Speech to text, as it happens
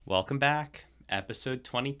Welcome back, episode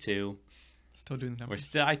 22. Still doing the numbers. We're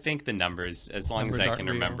still, I think the numbers, as long Numbers as I aren't can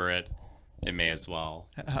real. remember it, it may as well.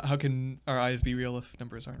 How can our eyes be real if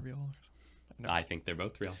numbers aren't real? No. I think they're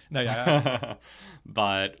both real. No, yeah.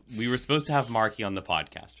 But we were supposed to have Marky on the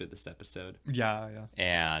podcast for this episode. Yeah.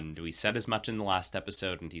 And we said as much in the last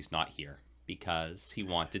episode, and he's not here because he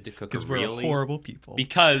wanted to cook a Because we're really... horrible people.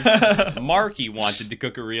 Because Marky wanted to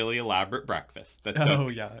cook a really elaborate breakfast that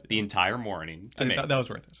took the entire morning to make. That was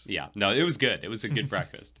worth it. Yeah. No, it was good. It was a good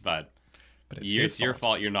breakfast, but it's your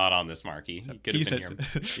fault you're not on this, Marky. So You could have been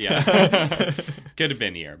said- here. Yeah. Could have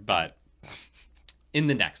been here, but in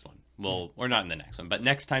the next one, or not in the next one, but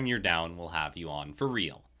next time you're down, we'll have you on for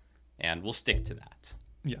real. And we'll stick to that.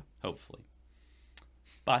 Yeah. Hopefully.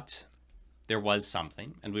 But there was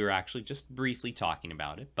something, and we were actually just briefly talking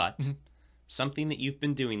about it, but something that you've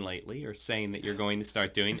been doing lately, or saying that you're going to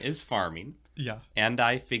start doing, is farming. Yeah. And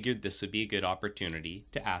I figured this would be a good opportunity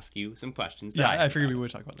to ask you some questions. I figured we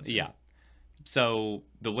would talk about this. Yeah. So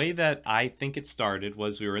the way that I think it started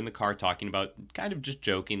was we were in the car talking about, kind of just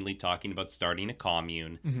jokingly talking about starting a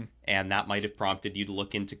commune. And that might have prompted you to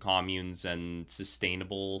look into communes and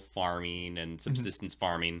sustainable farming and subsistence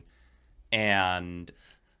farming. And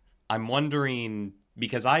I'm wondering,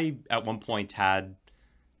 because I at one point had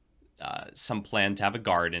some plan to have a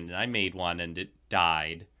garden, and I made one and it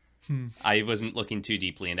died. I wasn't looking too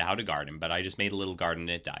deeply into how to garden, but I just made a little garden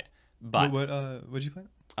and it died. But What did you plant?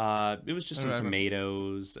 it was just some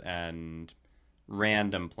tomatoes and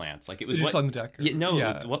random plants. Like it was just on the deck? It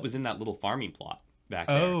was what was in that little farming plot back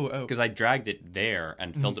there. Oh. Because I dragged it there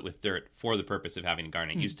and filled it with dirt for the purpose of having a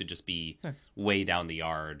garden. It used to just be way down the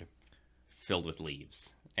yard, filled with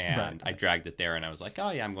leaves. And I dragged it there, and I was like, oh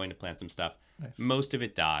yeah, I'm going to plant some stuff. Nice. Most of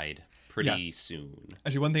it died pretty soon.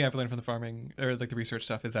 Actually, one thing I've learned from the farming, or like the research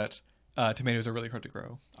stuff, is that tomatoes are really hard to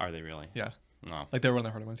grow. Are they really? Yeah. Oh. Like they're one of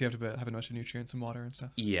the harder ones. You have to have a bunch of nutrients and water and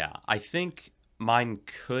stuff. Yeah, I think mine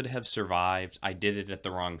could have survived. I did it at the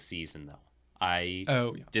wrong season, though.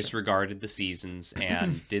 I disregarded the seasons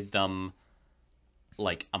and did them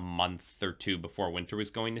like a month or two before winter was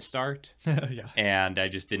going to start. Yeah. And I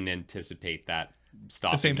just didn't anticipate that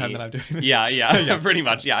stopping. The same time me. that I'm doing this. Yeah, pretty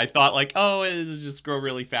much. Yeah, I thought like, oh, it'll just grow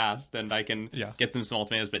really fast and I can get some small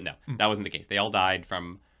tomatoes. But no, that wasn't the case. They all died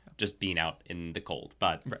from just being out in the cold.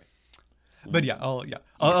 But But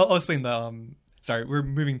I'll explain the sorry, we're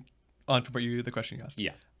moving on from the question you asked.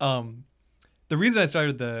 Yeah. The reason I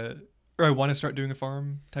started I want to start doing a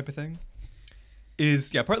farm type of thing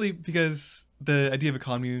is partly because the idea of a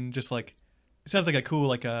commune just like it sounds like a cool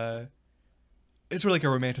like it's sort of like a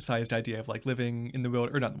romanticized idea of like living in the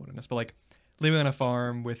wilderness, or not in the wilderness, but like living on a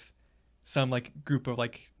farm with some like group of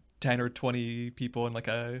like 10 or 20 people in like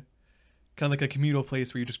a kind of like a communal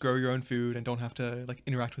place where you just grow your own food and don't have to like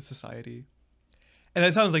interact with society. And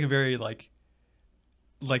that sounds like a very like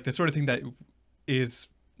the sort of thing that is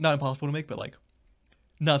not impossible to make, but like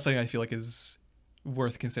not something I feel like is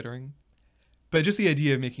worth considering. But just the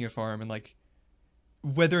idea of making a farm and like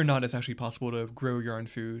whether or not it's actually possible to grow your own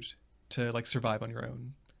food to like survive on your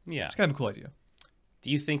own. Yeah. It's kind of a cool idea.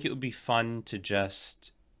 Do you think it would be fun to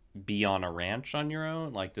just be on a ranch on your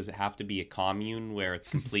own? Like, does it have to be a commune where it's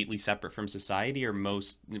completely separate from society, or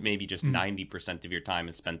maybe just 90% of your time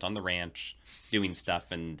is spent on the ranch doing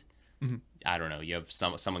stuff, and I don't know, you have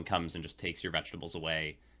someone comes and just takes your vegetables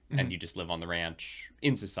away, and you just live on the ranch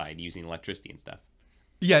in society using electricity and stuff?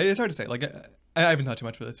 Yeah, it's hard to say. Like, I haven't thought too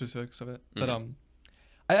much about the specifics of it, but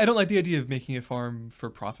I don't like the idea of making a farm for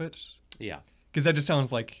profit. Yeah, because that just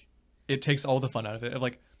sounds like it takes all the fun out of it.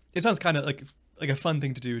 Like, it sounds kind of like a fun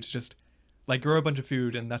thing to do to just like grow a bunch of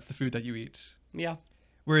food and that's the food that you eat. Yeah.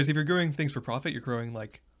 Whereas if you're growing things for profit, you're growing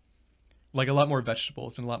like a lot more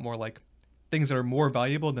vegetables and a lot more like things that are more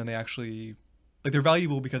valuable than they actually like. They're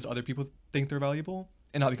valuable because other people think they're valuable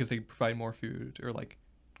and not because they provide more food or like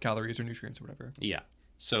calories or nutrients or whatever. Yeah.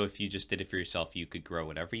 So if you just did it for yourself, you could grow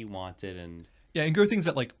whatever you wanted and grow things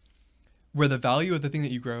that like where the value of the thing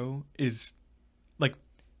that you grow is like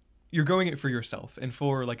you're growing it for yourself and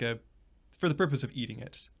for the purpose of eating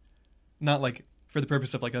it, not like for the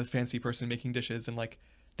purpose of like a fancy person making dishes and like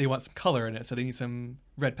they want some color in it, so they need some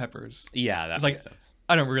red peppers. Yeah, that makes sense.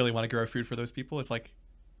 I don't really want to grow food for those people. It's like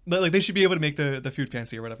they should be able to make the food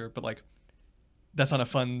fancy or whatever, but like that's not a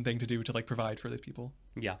fun thing to do to like provide for those people.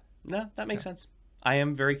 Yeah, no, that makes sense. I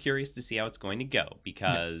am very curious to see how it's going to go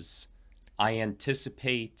because I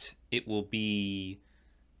anticipate it will be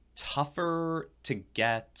tougher to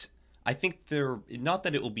get. I think not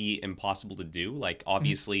that it will be impossible to do. Like,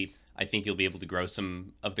 obviously, I think you'll be able to grow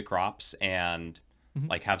some of the crops and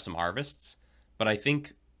like have some harvests. But I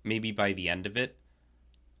think maybe by the end of it,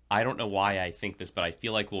 I don't know why I think this, but I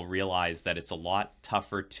feel like we'll realize that it's a lot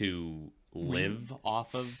tougher to live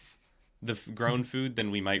off of the grown food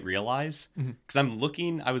than we might realize. Because I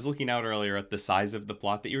was looking out earlier at the size of the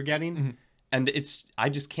plot that you're getting, and I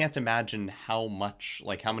just can't imagine how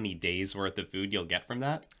many days worth of food you'll get from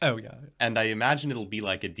that. Oh yeah. And I imagine it'll be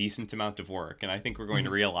like a decent amount of work, and I think we're going to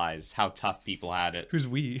realize how tough people had it. Who's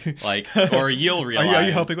we? Like, or you'll realize. Are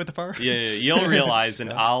you helping with the farm? Yeah, you'll realize,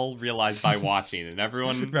 and I'll realize by watching, and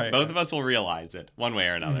everyone, both of us will realize it one way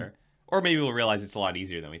or another. Or maybe we'll realize it's a lot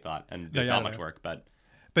easier than we thought, and there's not much work. But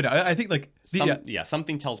I think like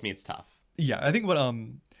something tells me it's tough. Yeah, I think what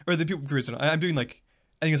or the people groups I'm doing like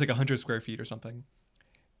I think it's like 100 square feet or something,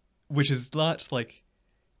 which is not like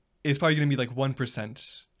it's probably going to be like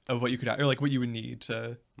 1% of what you could or like what you would need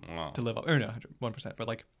to live up or no 1%, but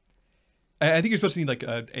like I think you're supposed to need like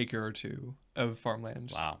an acre or two of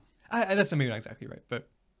farmland. Wow, that's maybe not exactly right, but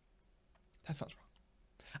that sounds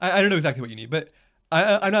wrong. I don't know exactly what you need, but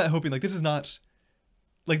I'm not hoping like this is not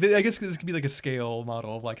like I guess this could be like a scale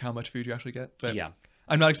model of like how much food you actually get, but yeah.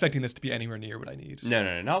 I'm not expecting this to be anywhere near what I need.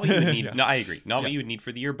 No, not what you would need. No, I agree. Not what you would need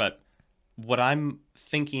for the year, but what I'm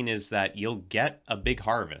thinking is that you'll get a big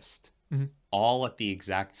harvest all at the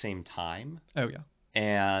exact same time. Oh, yeah.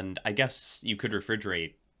 And I guess you could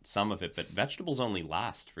refrigerate some of it, but vegetables only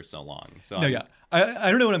last for so long. So yeah. I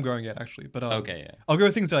don't know what I'm growing yet, actually, but okay, yeah. I'll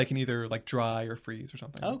grow things that I can either like dry or freeze or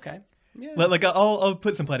something. Okay. Yeah. Like I'll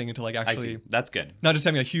put some planning into like actually. I see. That's good. Not just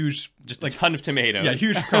having a huge, just like a ton of tomatoes. Yeah,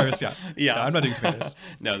 huge harvest. Yeah. Yeah. No, I'm not doing tomatoes.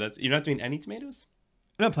 No, you're not doing any tomatoes.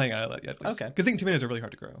 I'm not planning on it yet. Okay. Because I think tomatoes are really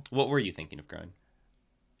hard to grow. What were you thinking of growing?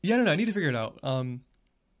 Yeah, I don't know. I need to figure it out. I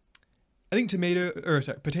think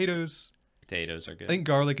potatoes. Potatoes are good. I think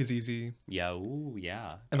garlic is easy. Yeah. Ooh,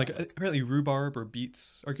 yeah. And like apparently rhubarb or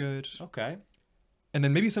beets are good. Okay. And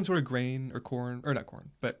then maybe some sort of grain or corn or not corn,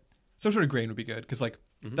 but some sort of grain would be good because like.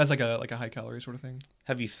 That's like a high calorie sort of thing.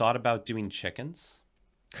 Have you thought about doing chickens?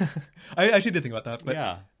 I actually did think about that, but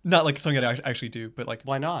yeah. Not like something I actually do, but like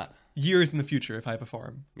why not? Years in the future if I have a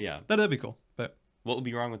farm. Yeah. That'd be cool. But what would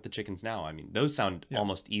be wrong with the chickens now? I mean, those sound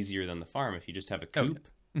almost easier than the farm if you just have a coop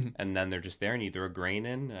and then they're just there and you throw grain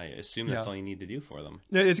in. I assume that's all you need to do for them.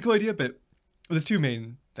 Yeah, it's a cool idea, but there's two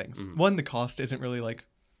main things. One, the cost isn't really like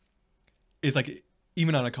it's like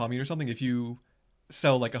even on a commune or something, if you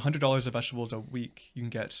sell like $100 of vegetables a week, you can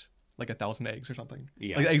get like 1,000 eggs or something.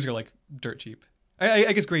 Yeah, like, eggs are like dirt cheap.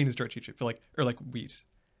 I guess grain is dirt cheap, but like or like wheat,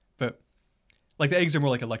 but like the eggs are more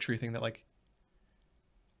like a luxury thing that like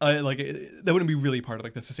that wouldn't be really part of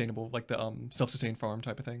like the sustainable like the self-sustained farm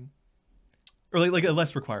type of thing, or like a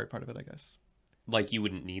less required part of it, I guess. Like you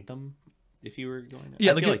wouldn't need them if you were going.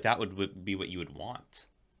 Yeah, I feel like that would be what you would want.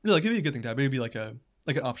 No, like it'd be a good thing to have. It'd be like an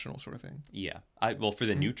optional sort of thing. Yeah. Well, for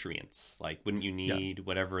the nutrients, like wouldn't you need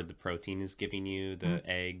whatever the protein is giving you? The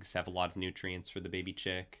eggs have a lot of nutrients for the baby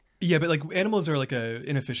chick. Yeah, but like animals are like a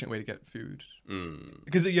inefficient way to get food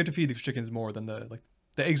because you have to feed the chickens more than the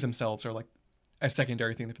eggs themselves are like a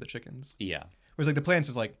secondary thing for the chickens. Yeah. Whereas like the plants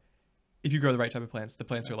is like if you grow the right type of plants, the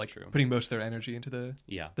plants That's are like true. putting most of their energy into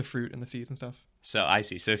the fruit and the seeds and stuff. So I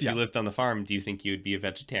see. So if you lived on the farm, do you think you would be a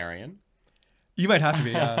vegetarian? You might have to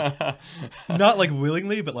be, yeah. Not like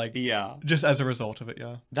willingly, but like just as a result of it,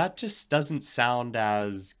 yeah. That just doesn't sound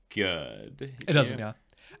as good. It doesn't, yeah.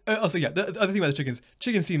 Also, yeah, the other thing about the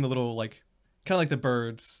chickens seem a little like, kind of like the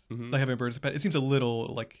birds, like having birds, but it seems a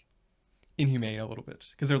little like inhumane a little bit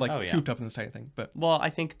because they're like cooped up in this tiny thing. But well, I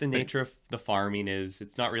think the nature of the farming is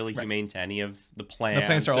it's not really humane to any of the plants. The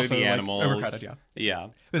plants are also the animals. like overcrowded, yeah. Yeah.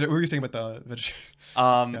 What were you saying about the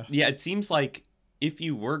vegetarian? Yeah, it seems like if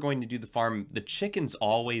you were going to do the farm, the chickens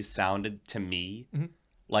always sounded to me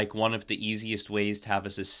like one of the easiest ways to have a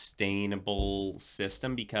sustainable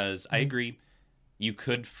system because I agree, you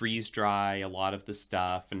could freeze dry a lot of the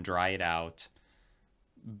stuff and dry it out.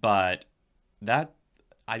 But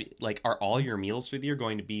are all your meals for the year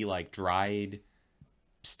going to be like dried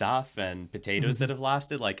stuff and potatoes that have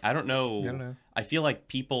lasted? Like, I don't know. I feel like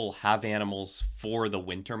people have animals for the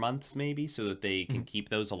winter months maybe so that they can keep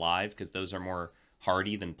those alive because those are more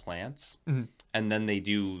hardy than plants, and then they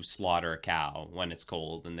do slaughter a cow when it's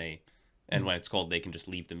cold, and when it's cold they can just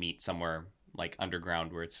leave the meat somewhere like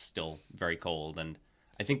underground where it's still very cold, and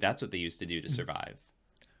I think that's what they used to do to survive.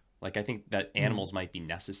 Like I think that animals might be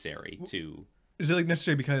necessary to. Is it like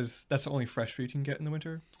necessary because that's the only fresh food you can get in the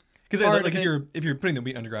winter? Because like if you're putting the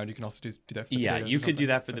meat underground, you can also do that. For the potatoes you could do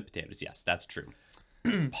that for the potatoes. Yes, that's true.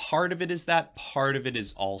 Part of it is that. Part of it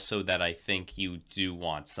is also that I think you do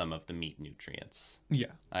want some of the meat nutrients. Yeah.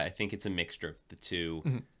 I think it's a mixture of the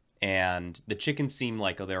two. And the chickens seem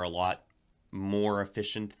like they're a lot more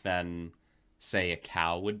efficient than say a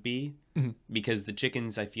cow would be, because the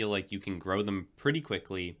chickens, I feel like you can grow them pretty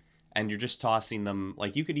quickly, and you're just tossing them.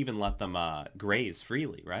 Like you could even let them graze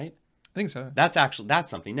freely, right? I think so. That's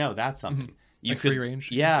something. No, that's something. You Like could, free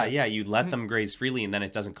range? Yeah, yeah. You let them graze freely, and then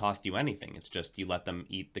it doesn't cost you anything. It's just you let them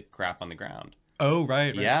eat the crap on the ground. Oh,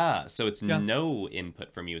 right. Yeah, so it's no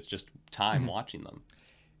input from you. It's just time watching them.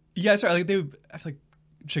 Yeah, sorry. Like I feel like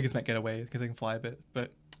chickens might get away because they can fly a bit,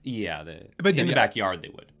 but Yeah, But in yeah. the backyard they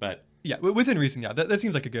would. But yeah, within reason, yeah, that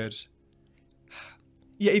seems like a good.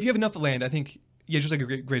 Yeah, if you have enough land, I think just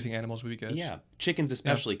like grazing animals would be good. yeah, chickens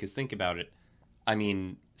especially, because think about it. I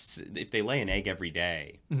mean, if they lay an egg every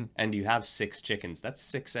day, and you have 6 chickens, that's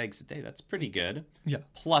 6 eggs a day. That's pretty good. Yeah.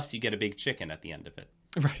 Plus, you get a big chicken at the end of it.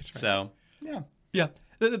 Right. So, yeah. Yeah,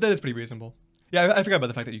 that is pretty reasonable. Yeah, I forgot about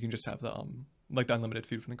the fact that you can just have the like the unlimited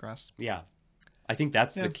food from the grass. Yeah. I think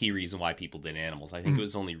that's the key reason why people did animals. I think it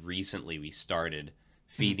was only recently we started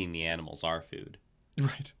feeding the animals our food.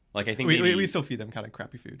 Right. Like, I think we still feed them kind of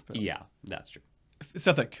crappy food. But Yeah, that's true.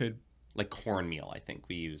 stuff that could. Like cornmeal, I think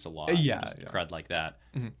we use a lot. Yeah, Just yeah. crud like that.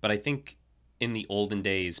 But I think in the olden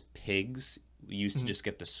days, pigs used to just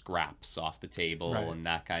get the scraps off the table Right. and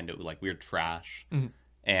that kind of like weird trash.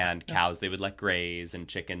 And cows they would let graze, and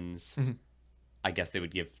chickens, I guess they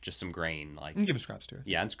would give just some grain, like You can give them scraps too.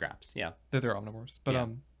 yeah, and scraps. Yeah, They're omnivores, but Yeah.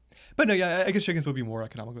 but no, yeah, I guess chickens would be more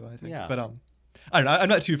economical, I think. Yeah. But I don't know. I'm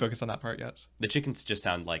not too focused on that part yet. the chickens just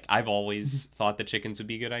sound like I've always thought the chickens would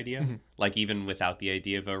be a good idea. Like even without the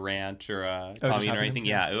idea of a ranch or a just commune or having them, anything.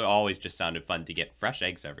 yeah. Yeah, it always just sounded fun to get fresh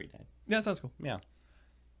eggs every day. Yeah, that sounds cool. Yeah.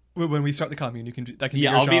 When we start the commune, you can that can be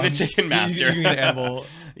Yeah, your I'll be the job. chicken master. You can be the animal,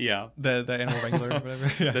 Yeah. the animal wrangler or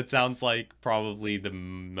whatever. Yeah. That sounds like probably the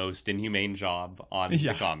most inhumane job on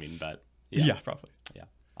Yeah. the commune, but Yeah, probably. yeah,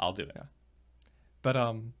 I'll do it. Yeah. But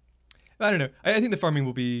I don't know. I think the farming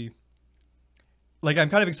will be like I'm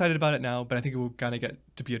kind of excited about it now, but I think it will kind of get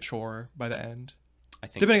to be a chore by the end, I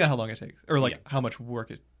think depending so. on how long it takes or like Yeah. how much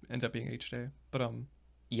work it ends up being each day. But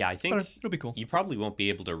Yeah, I I don't think know, it'll be cool. you probably won't be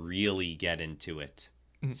able to really get into it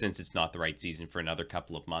Mhm. since it's not the right season for another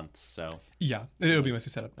couple of months. So Yeah, it'll be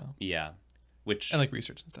mostly set up now yeah, which and like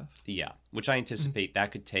research and stuff. yeah, which I anticipate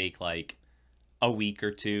that could take like a week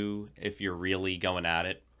or two if you're really going at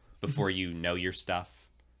it before you know your stuff.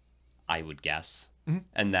 I would guess.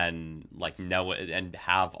 And then like know it and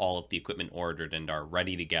have all of the equipment ordered and are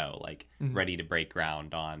ready to go, like ready to break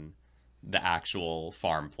ground on the actual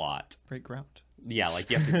farm plot. Break ground. Yeah, like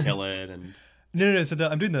you have to till it and No. So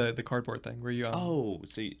I'm doing the cardboard thing where you or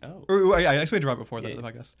I explained it right before Yeah. the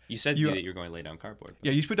podcast. you said you- that you're going to lay down cardboard.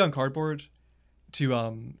 Yeah, you put down cardboard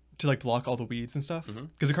to like block all the weeds and stuff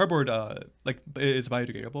because the cardboard like is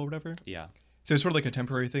biodegradable or whatever. Yeah. So it's sort of like a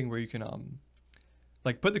temporary thing where you can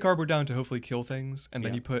like put the cardboard down to hopefully kill things, and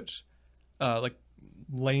then Yeah. you put like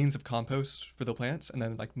lanes of compost for the plants, and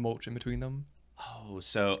then like mulch in between them. Oh,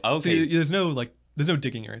 so So okay. there's no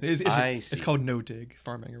digging or anything. I It's see. called no dig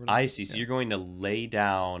farming or whatever. I see. So you're going to lay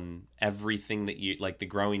down everything that you like the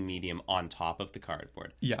growing medium on top of the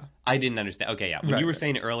cardboard. Yeah. I didn't understand. Okay, yeah. When you were Right.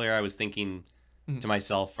 saying it earlier, I was thinking to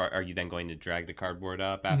myself, are you then going to drag the cardboard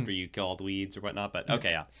up after you kill all the weeds or whatnot? But okay,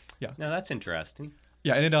 yeah. Yeah. No, that's interesting.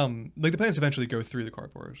 Yeah, and it like the plants eventually go through the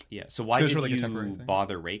cardboard Yeah. So why So it's did sort of like a you temporary thing.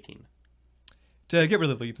 bother raking? to get rid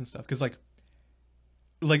of the leaves and stuff. Because like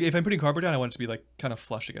if I'm putting cardboard down, I want it to be like kind of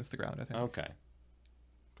flush against the ground. I think. Okay.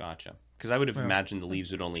 Gotcha. Because I would have Yeah. imagined the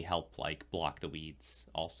leaves would only help like block the weeds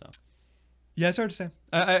also. Yeah, it's hard to say.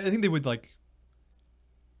 I think they would like.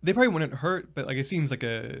 They probably wouldn't hurt, but like it seems like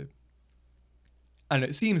a. I don't know.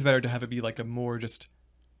 It seems better to have it be like a more just,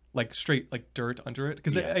 like straight like dirt under it,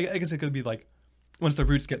 because Yeah. I guess it could be like, once the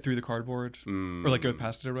roots get through the cardboard or like go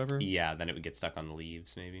past it or whatever. Yeah, then it would get stuck on the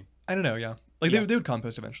leaves they I don't know. Yeah, like Yeah. they would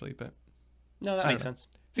compost eventually, but No, that I makes don't know. sense.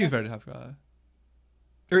 it seems better to have.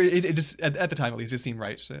 Or it just at the time at least it seemed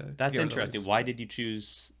right. To That's get rid of the interesting. leaves. Why did you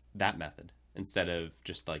choose that method instead of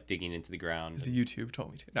just like digging into the ground? Because YouTube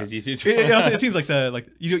told me to. No. Because you do. It also it seems like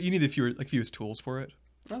you need the fewest tools for it,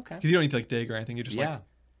 Okay. because you don't need to like dig or anything. You just Yeah. like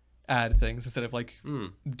add things instead of like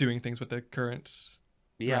Mm. doing things with the current.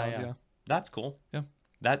 Yeah, ground, yeah. yeah. That's cool. Yeah.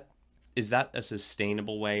 Is that a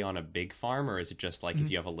sustainable way on a big farm, or is it just like if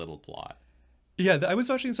you have a little plot? Yeah, I was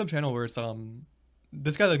watching some channel where it's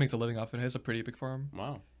this guy like makes a living off it. He has a pretty big farm,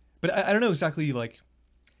 Wow. but I don't know exactly like,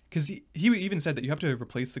 because he even said that you have to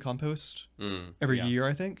replace the compost every yeah. year.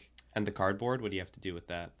 I think And the cardboard, what do you have to do with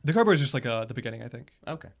that? the cardboard is just like the beginning. I think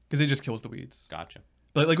Okay. because it just kills the weeds. Gotcha.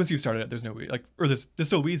 But like once you started it, there's no weed, like, or there's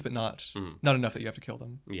still weeds, but not enough that you have to kill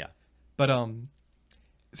them. Yeah. But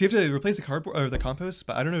so you have to replace the cardboard or the compost.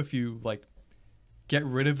 But I don't know if you like get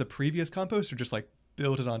rid of the previous compost or just like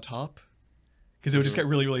build it on top. because it would just get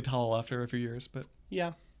really, really tall after a few years. But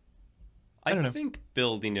Yeah. I don't I know. think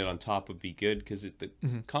building it on top would be good because the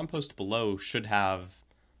compost below should have,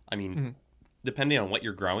 I mean, depending on what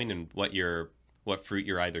you're growing and what fruit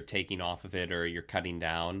you're either taking off of it or you're cutting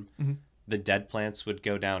down, the dead plants would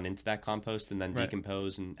go down into that compost and then Right.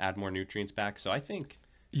 decompose and add more nutrients back. So I think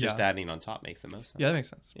just Yeah. adding on top makes the most sense. yeah, that makes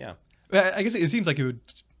sense. Yeah. I guess it seems like it would.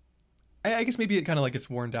 I guess maybe it kind of like gets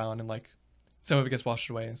worn down and like some of it gets washed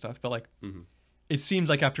away and stuff. But like it seems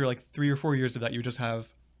like after like 3 or 4 years of that, you just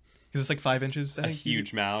have, because it's like 5 inches. I A think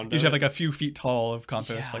huge mound. You just of have it. like a few feet tall of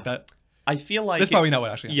compost Yeah. like that. I feel like That's probably not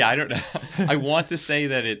what actually. Yeah, I happens. don't know. I want to say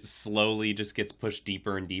that it slowly just gets pushed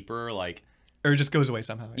deeper and deeper, like Or it just goes away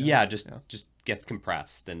somehow. yeah, just Yeah. just gets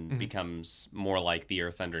compressed and becomes more like the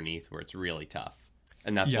earth underneath, where it's really tough,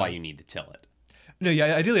 and that's Yeah. why you need to till it. No,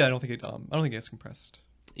 yeah. Ideally, I don't think it gets compressed,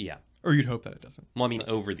 Yeah, or you'd hope that it doesn't. well, I mean,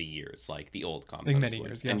 over the years, like the old compost, many would.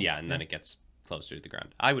 years, and yeah. and then it gets closer to the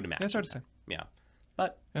ground. I would imagine. That's hard to say. Yeah,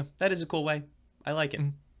 but Yeah. that is a cool way. I like it,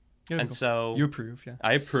 Yeah, and cool. so You approve, yeah.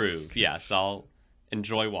 I approve. Yes, I'll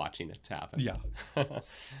enjoy watching it happen. Yeah.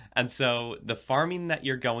 And so the farming that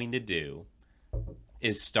you're going to do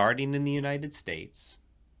is starting in the United States,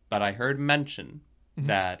 but I heard mention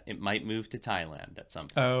that it might move to Thailand at some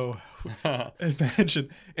Oh, point. imagine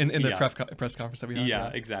in the Yeah. press conference that we had. Yeah,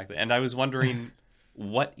 exactly. And I was wondering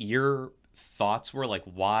what your thoughts were. Like,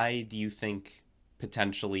 why do you think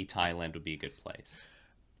potentially Thailand would be a good place?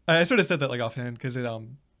 I sort of said that like offhand because it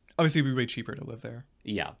obviously would be way cheaper to live there.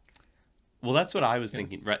 Yeah. Well, that's what I was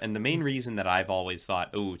thinking. Right? And the main reason that I've always thought,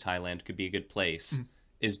 oh, Thailand could be a good place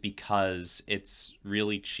is because it's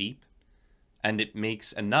really cheap. And it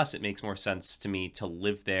makes more sense to me to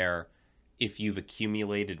live there if you've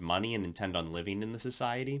accumulated money and intend on living in the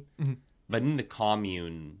society. But in the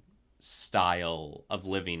commune style of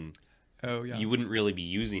living, Oh yeah. you wouldn't really be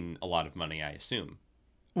using a lot of money, I assume.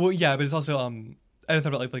 Well, yeah, but it's also I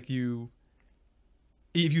thought about like you.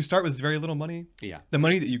 If you start with very little money, Yeah. the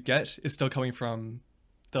money that you get is still coming from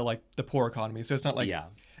the poor economy. So it's not like Yeah.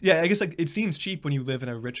 I guess like it seems cheap when you live in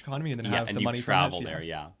a rich economy and then Yeah. have And the you money travel from it. there.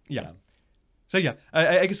 Yeah. Yeah. So yeah,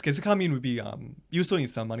 I guess because the commune would be you still need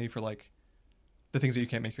some money for like the things that you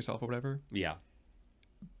can't make yourself or whatever. Yeah.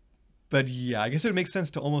 But yeah, I guess it would make sense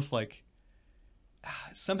to almost like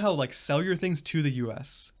somehow like sell your things to the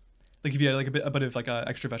U.S. Like if you had like a bit of like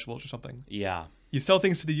extra vegetables or something, Yeah. you sell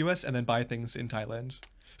things to the U.S. and then buy things in Thailand.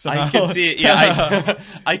 I could see it. Yeah,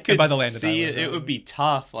 I could buy the land in see Thailand, it. yeah. It would be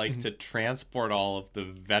tough, like to transport all of the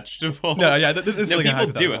vegetables. No, yeah, this is No, like a people do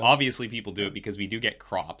it. hypothetical. Obviously, people do it because we do get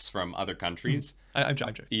crops from other countries. I'm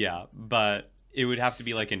joking. Yeah, but it would have to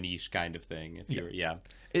be like a niche kind of thing. If Yeah. you're, yeah,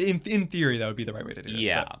 In theory, that would be the right way to do it.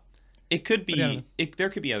 yeah. but- It could yeah, I be. don't There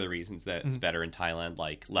could be other reasons that it's better in Thailand,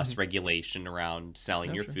 like less regulation around selling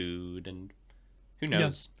Yeah, your sure. food, and who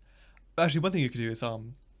knows? Actually, one thing you could do is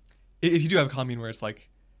if you do have a commune where it's like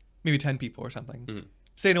maybe 10 people or something,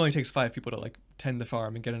 say it only takes 5 people to like tend the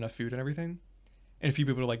farm and get enough food and everything, and a few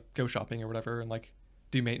people to like go shopping or whatever and like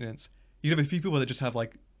do maintenance. You could have a few people that just have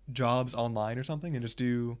like jobs online or something and just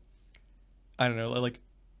do, I don't know, like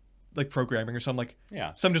programming or some like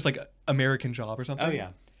Yeah. some just like American job or something. Oh yeah.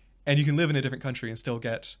 And you can live in a different country and still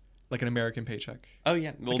get like an American paycheck. Oh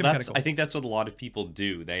yeah. Well, could be kinda that's. cool. I think that's what a lot of people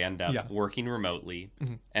do. They end up Yeah. working remotely,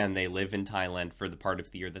 Mhm. and they live in Thailand for the part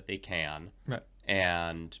of the year that they can, Right.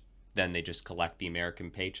 and then they just collect the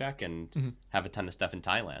American paycheck and Mhm. have a ton of stuff in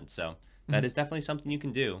Thailand. So that is definitely something you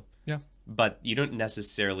can do. Yeah. But you don't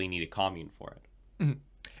necessarily need a commune for it.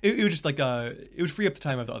 It would just like it would free up the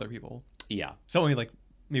time of the other people. Yeah. So only like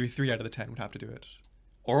maybe 3 out of the 10 would have to do it.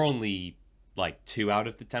 Or only like 2 out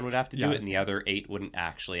of the 10 would have to do Yeah. it, and the other 8 wouldn't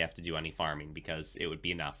actually have to do any farming because it would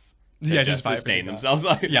be enough to Yeah, just just buy sustain everything, themselves.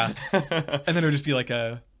 Yeah. And then it would just be like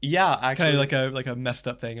a Yeah, actually. kind of like a messed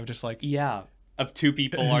up thing of just like Yeah. Of 2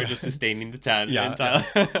 people are just sustaining the 10 Yeah, in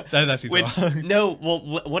Thailand. that seems Which, wrong. no, well,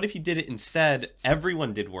 what if you did it instead?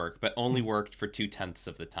 Everyone did work, but only worked for 2/10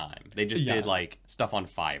 of the time. They just Yeah. did like stuff on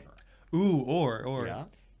Fiverr. Ooh, or Yeah.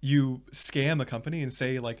 you scam a company and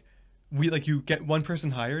say like you get one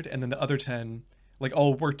person hired and then the other 10 like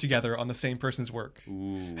all work together on the same person's work.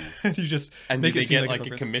 Ooh. And you just And make do it they seem get like it's a one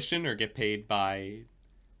person. commission or get paid by?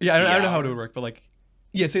 Yeah, I don't know how it hour? would work, but like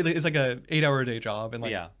yeah, say like, it's like a 8-hour a day job and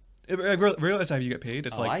like Yeah. realize how you get paid.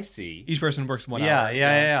 It's Oh, I like see. each person works 1 Yeah, hour.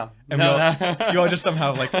 yeah. And No, you all just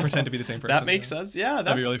somehow like pretend to be the same person. that makes sense. Yeah,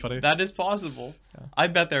 that's be really funny. That is possible. Yeah. I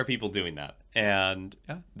bet there are people doing that, and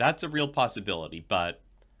Yeah. that's a real possibility. But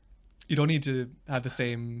You don't need to have the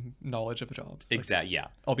same knowledge of the jobs. Like, exactly, yeah,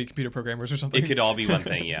 all be computer programmers or something. it could all be one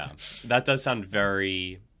thing. Yeah, that does sound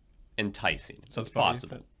very enticing. Sounds It's funny,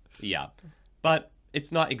 possible. Yeah, but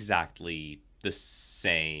it's not exactly the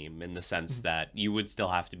same in the sense that you would still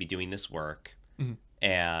have to be doing this work,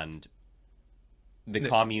 and the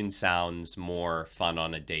commune sounds more fun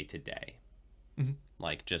on a day-to-day.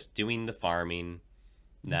 Like just doing the farming,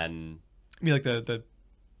 then... I mean, like the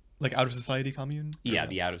like out of society commune? Yeah,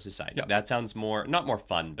 the out of society. Yeah. That sounds more, not more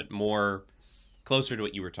fun, but more closer to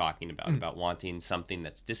what you were talking about wanting something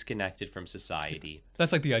that's disconnected from society.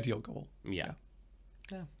 That's like the ideal goal. Yeah.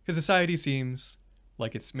 Because society seems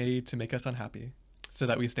like it's made to make us unhappy so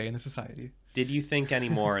that we stay in the society. Did you think any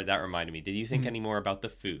more, that reminded me, did you think any more about the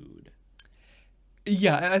food?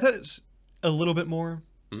 Yeah, I thought it's a little bit more.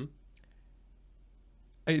 Do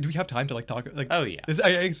we have time to like talk? Like, oh, yeah.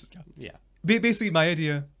 Yeah. Basically, my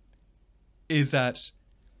idea is that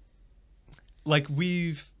like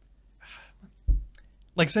we've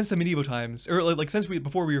like since the medieval times, or like since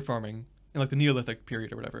before we were farming in like the Neolithic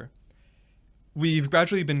period or whatever, we've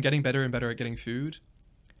gradually been getting better and better at getting food.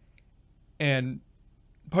 And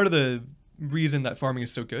part of the reason that farming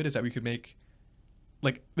is so good is that we could make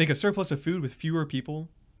a surplus of food with fewer people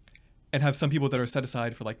and have some people that are set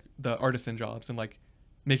aside for like the artisan jobs and like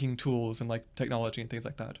making tools and like technology and things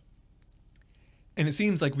like that. And it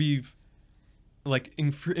seems like we've like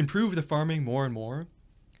improved the farming more and more,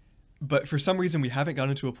 but for some reason we haven't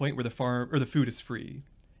gotten to a point where the farm or the food is free.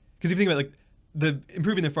 Because if you think about like the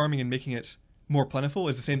improving the farming and making it more plentiful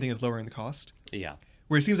is the same thing as lowering the cost. Yeah.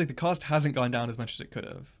 Where it seems like the cost hasn't gone down as much as it could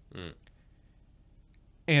have.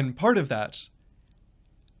 And part of that,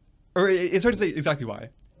 or it's hard to say exactly why.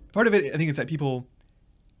 Part of it, I think, is that people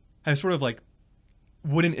have sort of like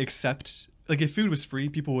wouldn't accept, like if food was free,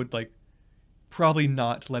 people would like probably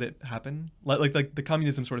not let it happen. Like the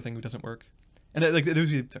communism sort of thing doesn't work. And like there would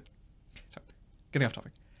be, sorry, getting off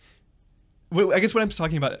topic. I guess what I'm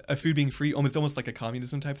talking about, a food being free, almost like a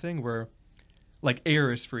communism type thing where like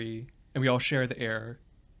air is free and we all share the air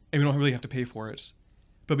and we don't really have to pay for it.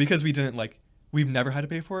 But because we've never had to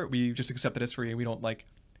pay for it, we just accept that it's free and we don't like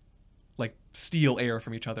steal air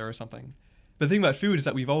from each other or something. But the thing about food is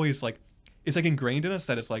that we've always like, it's like ingrained in us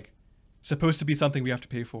that it's like supposed to be something we have to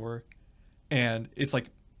pay for. And it's like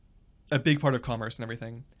a big part of commerce and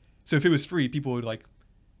everything. So if it was free, people would like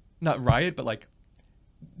not riot, but like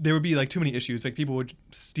there would be like too many issues. Like people would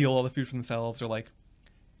steal all the food for themselves or like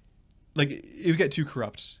it would get too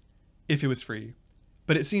corrupt if it was free.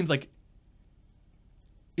 But it seems like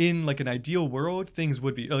in like an ideal world, things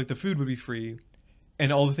would be like the food would be free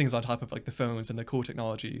and all the things on top of like the phones and the cool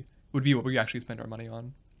technology would be what we actually spend our money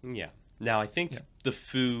on. Yeah. Now I think the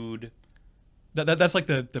food... That's like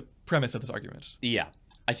the premise of this argument. Yeah.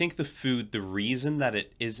 I think the food, the reason that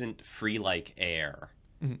it isn't free like air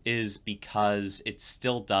is because it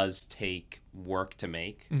still does take work to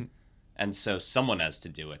make. And so someone has to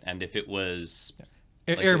do it. And if it was... Yeah.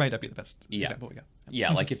 Air might not be the best example.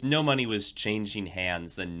 Yeah, like if no money was changing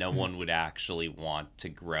hands, then no one would actually want to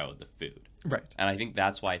grow the food. Right. And I think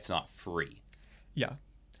that's why it's not free. Yeah.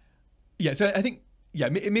 Yeah, so I think,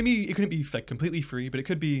 maybe it couldn't be like completely free, but it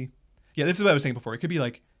could be... Yeah, this is what I was saying before. It could be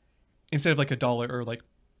like, instead of like $1 or like,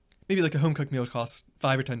 maybe like a home cooked meal costs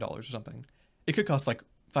 $5 or $10 or something. It could cost like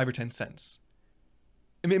 5 or 10 cents.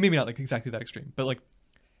 Maybe not like exactly that extreme, but like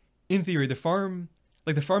in theory, the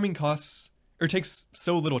farming costs or takes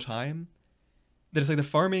so little time that it's like the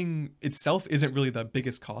farming itself isn't really the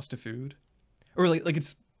biggest cost of food, or like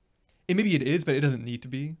maybe it is, but it doesn't need to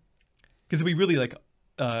be, because if we really like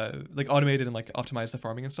automated and like optimized the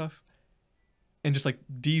farming and stuff, and just like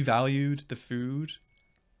devalued the food,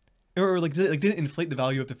 or like didn't inflate the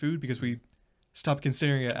value of the food because we stopped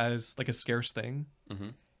considering it as like a scarce thing.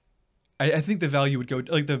 I think the value would go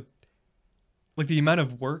like the amount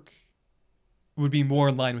of work would be more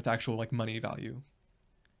in line with actual like money value,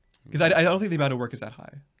 because I don't think the amount of work is that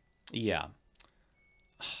high. Yeah.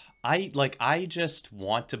 I just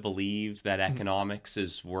want to believe that economics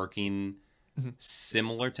is working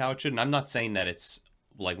similar to how it should. And I'm not saying that it's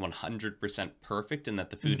like 100% perfect and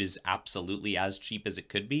that the food is absolutely as cheap as it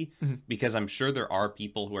could be, because I'm sure there are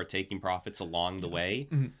people who are taking profits along the way.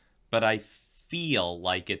 But I feel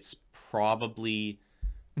like it's probably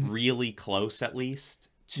really close, at least,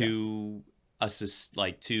 to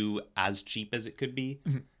to as cheap as it could be,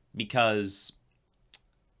 because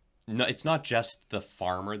no, it's not just the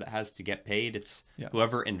farmer that has to get paid. It's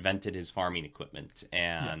whoever invented his farming equipment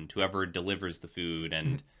and whoever delivers the food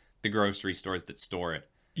and the grocery stores that store it.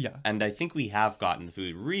 Yeah. And I think we have gotten the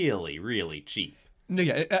food really, really cheap. No,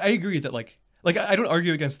 yeah, I agree that like I don't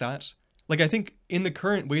argue against that. Like I think in the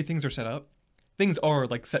current way things are set up, things are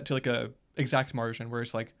like set to like a exact margin where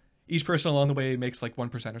it's like each person along the way makes like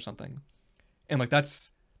 1% or something. And like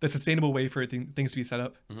that's the sustainable way for things to be set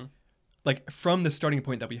up. like from the starting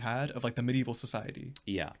point that we had of like the medieval society.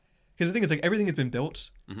 Yeah. Because the thing is, like, everything has been built.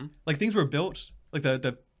 Mm-hmm. Like, things were built, like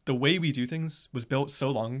the way we do things was built so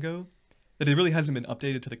long ago that it really hasn't been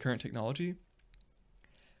updated to the current technology.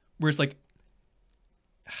 Where it's like,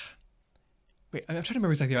 wait, I'm trying to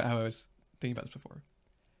remember exactly how I was thinking about this before.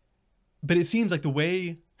 But it seems like the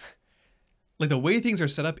way things are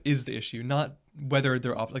set up is the issue, not whether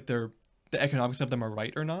the economics of them are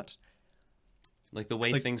right or not. Like the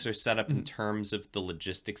way things are set up in terms of the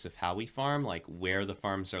logistics of how we farm, like where the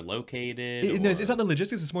farms are located. No, it's not the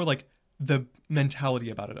logistics. It's more like the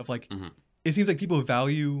mentality about it. Of like, it seems like people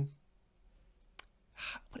value.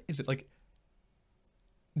 What is it like?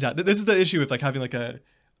 Yeah, this is the issue with like having like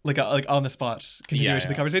on the spot continuation of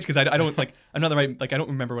the conversation, because I don't like, I'm not the right, like, I don't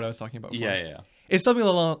remember what I was talking about before. Yeah. It's something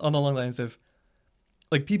on the long lines of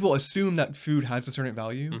like, people assume that food has a certain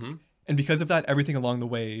value, and because of that, everything along the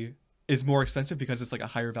way is more expensive because it's like a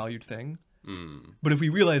higher valued thing. But if we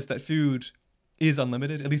realize that food is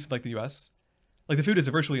unlimited, at least in like the US, like the food is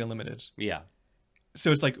virtually unlimited. Yeah.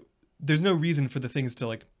 So it's like there's no reason for the things to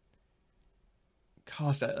like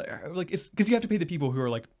cost, like, it's because you have to pay the people who are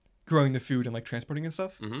like growing the food and like transporting and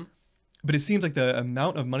stuff. But it seems like the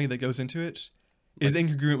amount of money that goes into it is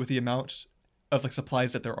incongruent with the amount of like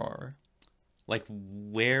supplies that there are. Like,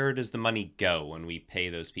 where does the money go when we pay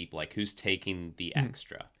those people? Like, who's taking the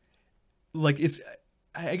extra? Like,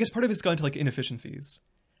 I guess part of it's gone to like inefficiencies,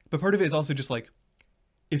 but part of it is also just like,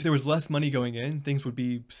 if there was less money going in, things would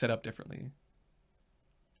be set up differently.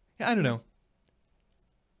 Yeah, I don't know.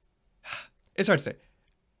 It's hard to say.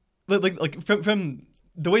 Like from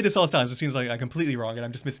the way this all sounds, it seems like I'm completely wrong and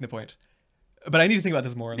I'm just missing the point. But I need to think about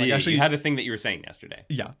this more. Like, actually, you had a thing that you were saying yesterday.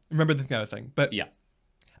 Yeah, remember the thing I was saying. But yeah,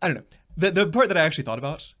 I don't know. The part that I actually thought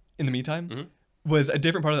about in the meantime was a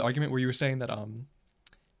different part of the argument where you were saying that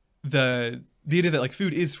the idea that like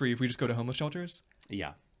food is free if we just go to homeless shelters.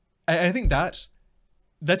 Yeah, I think that's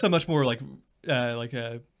a much more like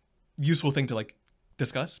a useful thing to like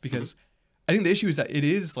discuss, because I think the issue is that it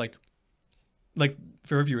is like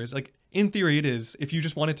for our viewers, like, in theory it is, if you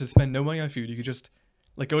just wanted to spend no money on food, you could just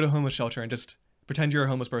like go to a homeless shelter and just pretend you're a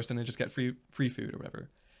homeless person and just get free food or whatever.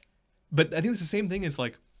 But I think it's the same thing as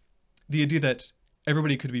like the idea that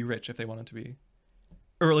everybody could be rich if they wanted to be,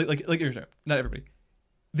 or like not everybody.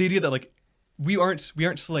 The idea that like we aren't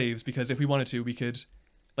slaves, because if we wanted to, we could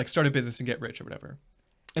like start a business and get rich or whatever.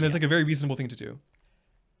 And it's like a very reasonable thing to do.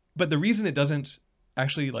 But the reason it doesn't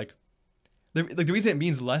actually like the reason it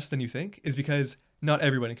means less than you think is because not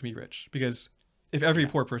everyone can be rich. Because if every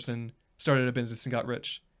poor person started a business and got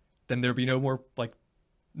rich, then there'd be no more, like,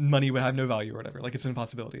 money would have no value or whatever. Like, it's an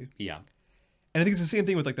impossibility. Yeah. And I think it's the same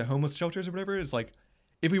thing with like the homeless shelters or whatever. It's like,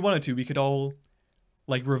 if we wanted to, we could all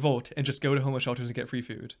like revolt and just go to homeless shelters and get free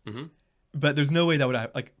food. But there's no way that would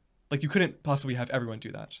have, like you couldn't possibly have everyone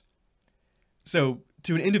do that. So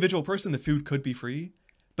to an individual person, the food could be free,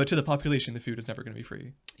 but to the population, the food is never going to be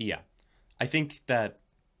free. Yeah. I think that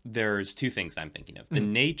there's two things I'm thinking of. The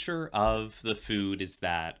nature of the food is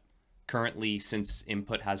that currently, since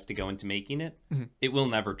input has to go into making it, it will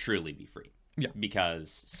never truly be free. Yeah.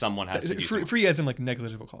 Because someone has to do something. Free as in like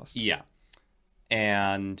negligible cost. Yeah.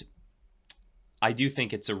 And I do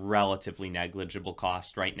think it's a relatively negligible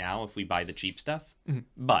cost right now if we buy the cheap stuff.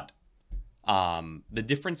 But the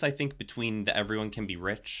difference, I think, between the everyone can be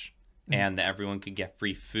rich and the everyone can get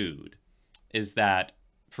free food is that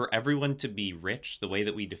for everyone to be rich, the way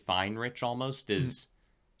that we define rich almost is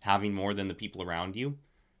having more than the people around you.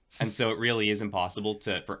 And so it really is impossible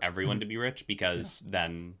for everyone to be rich, because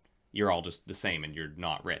then you're all just the same and you're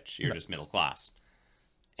not rich. You're just middle class.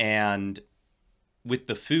 And with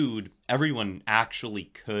the food, everyone actually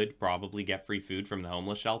could probably get free food from the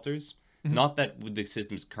homeless shelters. Not that the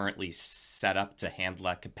system's currently set up to handle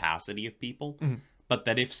that capacity of people, but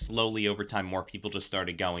that if slowly over time more people just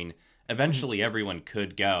started going, eventually everyone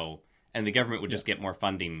could go, and the government would just get more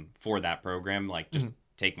funding for that program, like just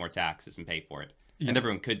take more taxes and pay for it. And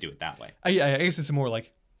everyone could do it that way. I guess it's more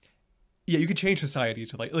like, you could change society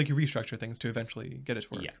to like you restructure things to eventually get it to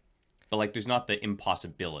work. Yeah. But like there's not the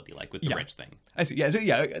impossibility like with the rich thing. I see. Yeah, so,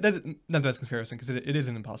 that's not the best comparison, because it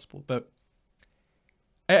isn't impossible. But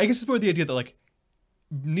I guess it's more the idea that like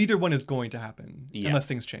neither one is going to happen unless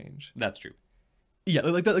things change. That's true. Yeah,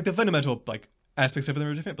 like the fundamental like aspects of them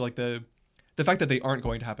are different, but like the fact that they aren't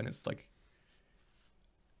going to happen is like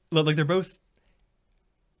they're both.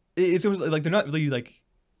 It's almost like they're not really like,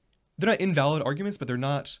 they're not invalid arguments, but they're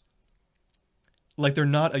not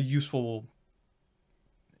a useful,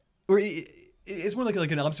 or it's more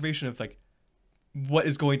like an observation of like what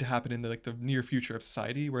is going to happen in the near future of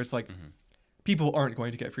society, where it's like people aren't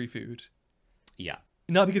going to get free food. Yeah.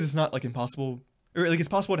 not because it's not like impossible, or like it's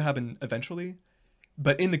possible to happen eventually,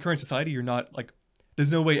 but in the current society, you're not like,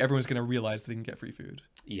 there's no way everyone's going to realize that they can get free food.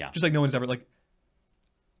 Yeah. Just like no one's ever like,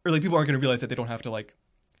 or like people aren't going to realize that they don't have to like,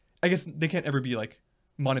 I guess they can't ever be like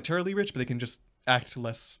monetarily rich, but they can just act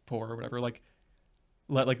less poor or whatever. Like,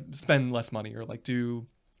 spend less money or like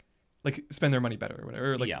spend their money better or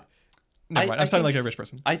whatever. Or, like, yeah. Never mind. I'm sounding like a rich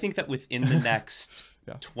person. I think that within the next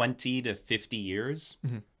Yeah. 20 to 50 years,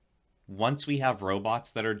 Mhm. once we have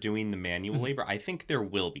robots that are doing the manual labor, I think there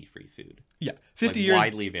will be free food. Yeah. 50 like, years.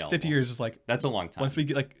 widely available. 50 years is like, That's a long time. once we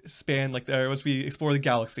get like span, like, once we explore the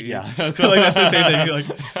galaxy. Yeah. So like that's the same thing.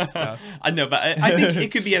 Like, yeah. I know, but I think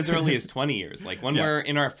it could be as early as 20 years. Like when Yeah. we're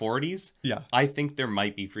in our 40s, Yeah. I think there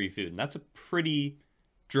might be free food. And that's a pretty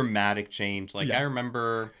dramatic change. Like Yeah. I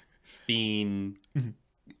remember being, Mhm.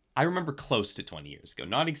 I remember close to 20 years ago.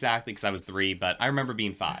 Not exactly because I was 3, but I remember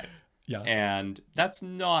being 5. Yeah. And that's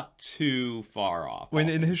not too far off. When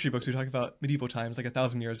in the history books we talk about medieval times, like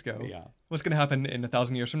 1,000 years ago. Yeah. What's going to happen in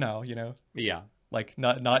 1,000 years from now? You know, Yeah. like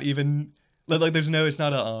not even like there's no. It's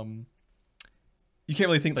not a You can't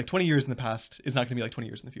really think like 20 years in the past is not going to be like 20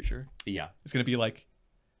 years in the future. Yeah. It's going to be like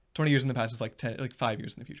 20 years in the past is like 5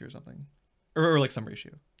 years in the future or something, or like some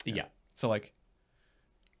ratio. Yeah. So like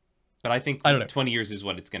But I think I don't know. 20 years is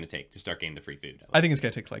what it's going to take to start getting the free food. I think it's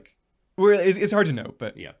going to take like. It's hard to know,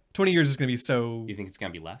 but Yeah. 20 years is going to be so. You think it's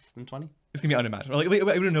going to be less than 20? It's going to be unimaginable. Like we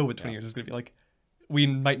don't know what 20 Yeah. years is going to be like. We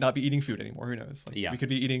might not be eating food anymore. Who knows? Like, Yeah. We could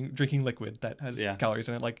be drinking liquid that has Yeah. calories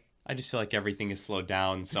in it. Like I just feel like everything has slowed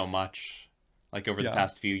down so much. Like over the Yeah.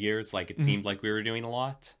 past few years, like it Mhm. seemed like we were doing a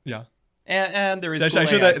lot. yeah. And there is Actually, cool I'm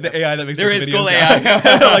sure AI that stuff. the AI that makes There the is videos, cool yeah.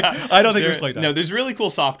 AI. Like I don't think we're There- slowing down. No, there's really cool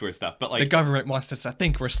software stuff, but The like government wants us to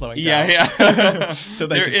think we're slowing yeah, down. yeah. So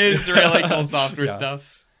they there can- is really cool software Yeah.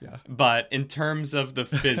 stuff. Yeah. But in terms of the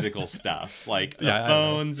physical stuff, like the Yeah, I don't know.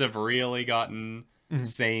 phones have really gotten Mhm.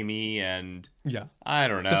 samey, and Yeah. I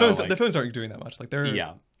don't know. The phones aren't doing that much. Like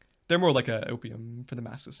they're more like a opium for the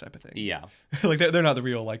masses type of thing. yeah. Like they're not the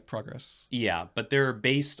real like progress. Yeah, but they're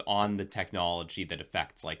based on the technology that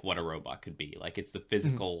affects like what a robot could be. Like it's the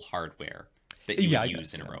physical hardware that you Yeah, I would use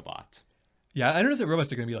guess, in a yeah. robot. Yeah, I don't know if the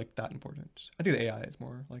robots are going to be like that important. I think the AI is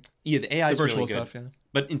more like Yeah, the AI the is virtual really good. stuff. Yeah.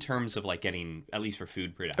 But in terms of like getting at least for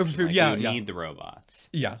food production, food, like, yeah, you yeah. need the robots.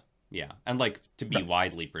 Yeah. Yeah, and like to be Right.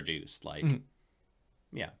 widely produced, like Mhm.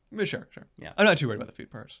 yeah, But sure. Yeah. I'm not too worried about the food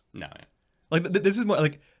part. no, Like this is more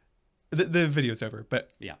like the video's over,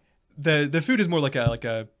 but yeah, the food is more like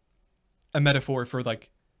a metaphor for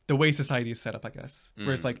like the way society is set up, I guess.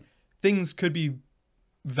 Where it's Mm. like things could be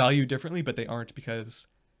valued differently, but they aren't because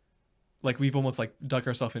like we've almost like dug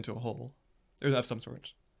ourselves into a hole of some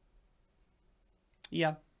sort.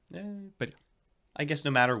 yeah. But yeah. I guess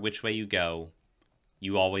no matter which way you go,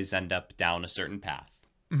 you always end up down a certain path,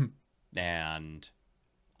 Mhm. and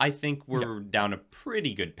I think we're down a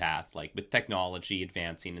pretty good path, like with technology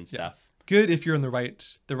advancing and stuff. Good if you're in the right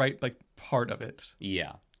like part of it.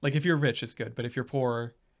 Yeah, Like if you're rich, it's good, but if you're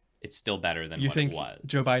poor, it's still better than you what think it was.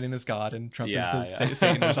 Joe Biden is God and Trump Yeah, is the yeah.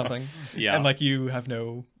 Satan or something, Yeah, and like you have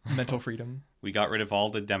no mental freedom. we got rid of all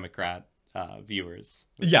the Democrat viewers.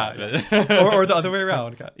 Yeah, But- or the other way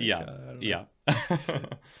around. God, yeah, I don't know. yeah,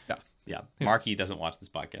 Yeah. yeah. Who Marky doesn't watch this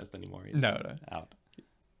podcast anymore. He's No, no. out.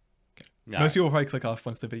 No, Most people will probably click off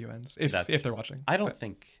once the video ends if That's- they're watching. I don't But-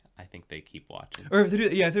 think. I think they keep watching. or if they do,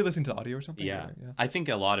 yeah, if they're listening to the audio or something. Yeah. or- I think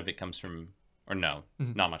a lot of it comes from, or no,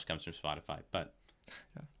 Mhm. not much comes from Spotify, but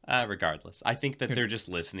regardless, I think that Who they're just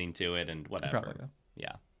listening to it and whatever. Probably though.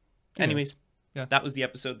 Yeah. Who Anyways, knows? Yeah. that was the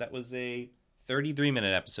episode. That was a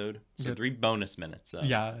 33-minute episode, so Good. 3 bonus minutes of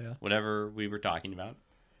Yeah. whatever we were talking about.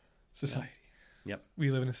 Society. Yep.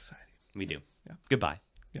 We live in a society. We do. Yeah. Goodbye.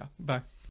 Yeah. Bye.